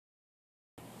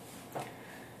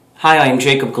Hi, I'm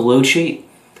Jacob Gallucci,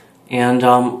 and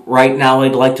right now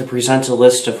I'd like to present a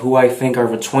list of who I think are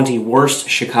the 20 worst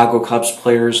Chicago Cubs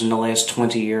players in the last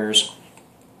 20 years.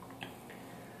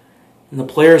 And the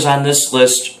players on this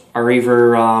list are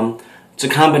either, it's a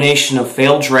combination of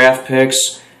failed draft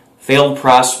picks, failed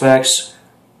prospects,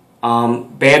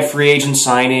 bad free agent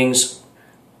signings,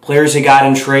 players they got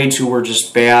in trades who were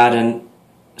just bad, and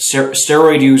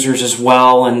steroid users as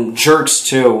well, and jerks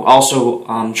too.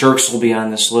 Also, jerks will be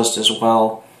on this list as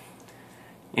well.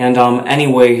 And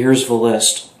anyway, here's the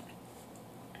list.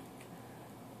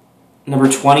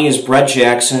 Number 20 is Brett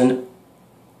Jackson.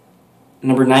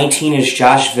 Number 19 is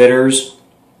Josh Vitters.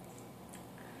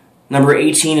 Number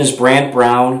 18 is Brant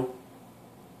Brown.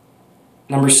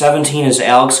 Number 17 is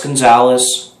Alex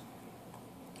Gonzalez.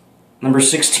 Number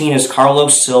 16 is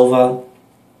Carlos Silva.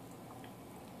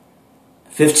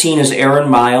 15 is Aaron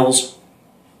Miles.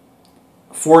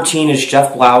 14 is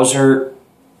Jeff Blauser.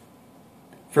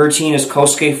 13 is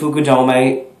Kosuke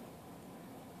Fukudome.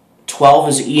 12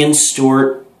 is Ian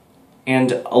Stewart.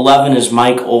 And 11 is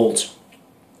Mike Olt.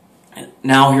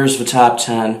 Now here's the top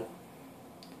 10.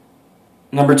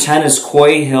 Number 10 is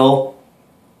Coy Hill.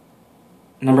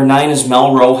 Number 9 is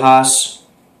Mel Rojas.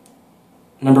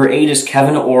 Number 8 is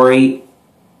Kevin Ory.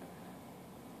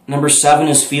 Number 7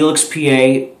 is Felix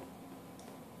P.A.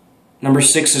 Number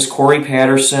 6 is Corey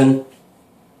Patterson.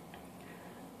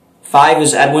 5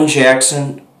 is Edwin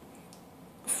Jackson.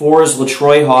 4 is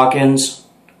LaTroy Hawkins.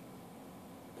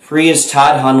 3 is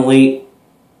Todd Hundley.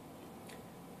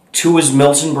 2 is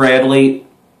Milton Bradley.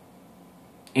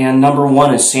 And number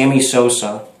 1 is Sammy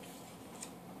Sosa.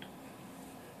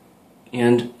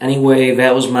 And anyway,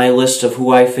 that was my list of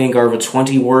who I think are the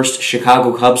 20 worst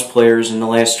Chicago Cubs players in the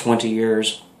last 20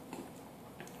 years.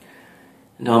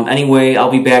 And anyway, I'll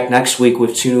be back next week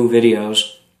with 2 new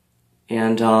videos.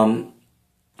 And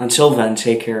until then,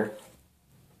 take care.